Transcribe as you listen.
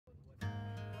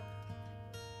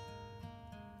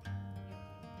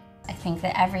think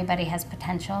that everybody has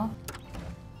potential.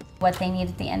 What they need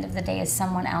at the end of the day is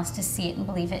someone else to see it and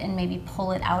believe it and maybe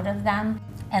pull it out of them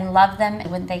and love them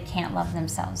when they can't love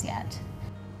themselves yet.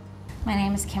 My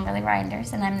name is Kimberly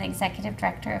Reinders, and I'm the Executive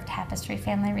Director of Tapestry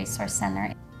Family Resource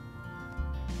Center.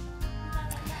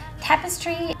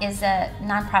 Tapestry is a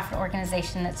nonprofit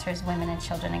organization that serves women and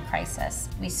children in crisis.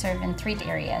 We serve in 3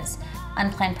 areas: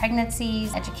 unplanned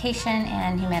pregnancies, education,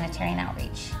 and humanitarian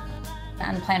outreach.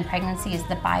 Unplanned pregnancy is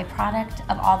the byproduct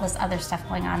of all this other stuff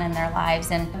going on in their lives,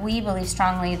 and we believe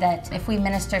strongly that if we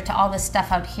minister to all this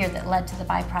stuff out here that led to the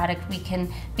byproduct, we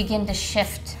can begin to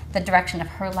shift the direction of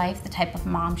her life, the type of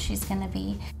mom she's going to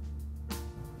be.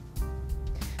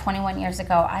 21 years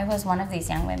ago, I was one of these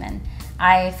young women.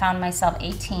 I found myself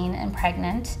 18 and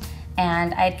pregnant,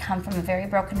 and I had come from a very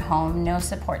broken home, no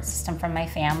support system from my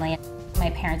family.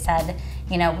 My parents said,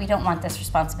 you know, we don't want this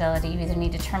responsibility. You either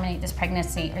need to terminate this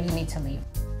pregnancy or you need to leave.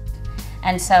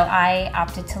 And so I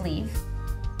opted to leave.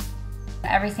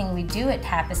 Everything we do at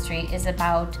Tapestry is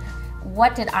about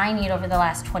what did I need over the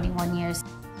last 21 years.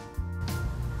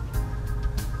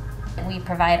 We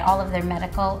provide all of their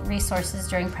medical resources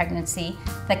during pregnancy,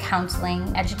 the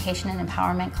counseling, education and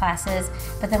empowerment classes,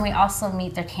 but then we also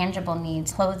meet their tangible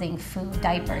needs: clothing, food,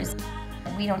 diapers.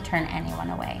 We don't turn anyone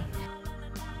away.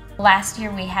 Last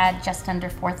year we had just under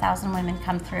 4,000 women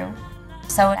come through,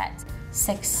 so that's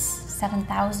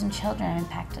 7,000 children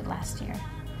impacted last year.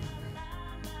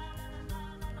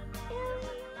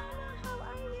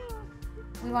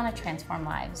 We want to transform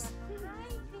lives.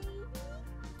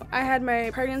 I had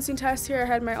my pregnancy test here, I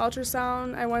had my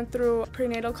ultrasound, I went through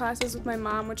prenatal classes with my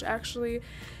mom, which actually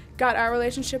got our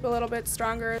relationship a little bit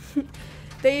stronger.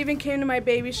 They even came to my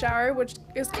baby shower, which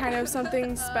is kind of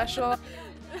something special.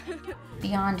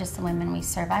 Beyond just the women we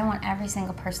serve, I want every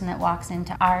single person that walks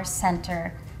into our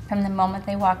center, from the moment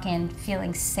they walk in,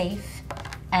 feeling safe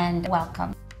and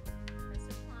welcome.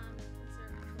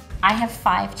 I have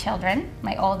 5 children.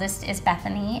 My oldest is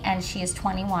Bethany, and she is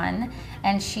 21,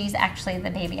 and she's actually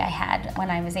the baby I had when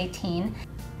I was 18.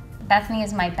 Bethany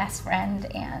is my best friend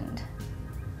and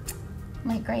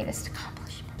my greatest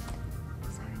accomplishment.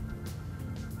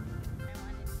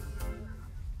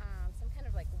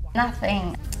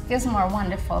 Nothing feels more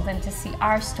wonderful than to see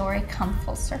our story come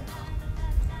full circle.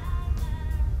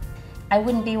 I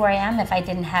wouldn't be where I am if I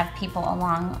didn't have people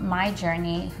along my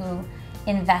journey who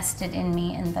invested in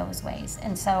me in those ways.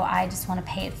 And so I just want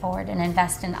to pay it forward and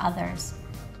invest in others.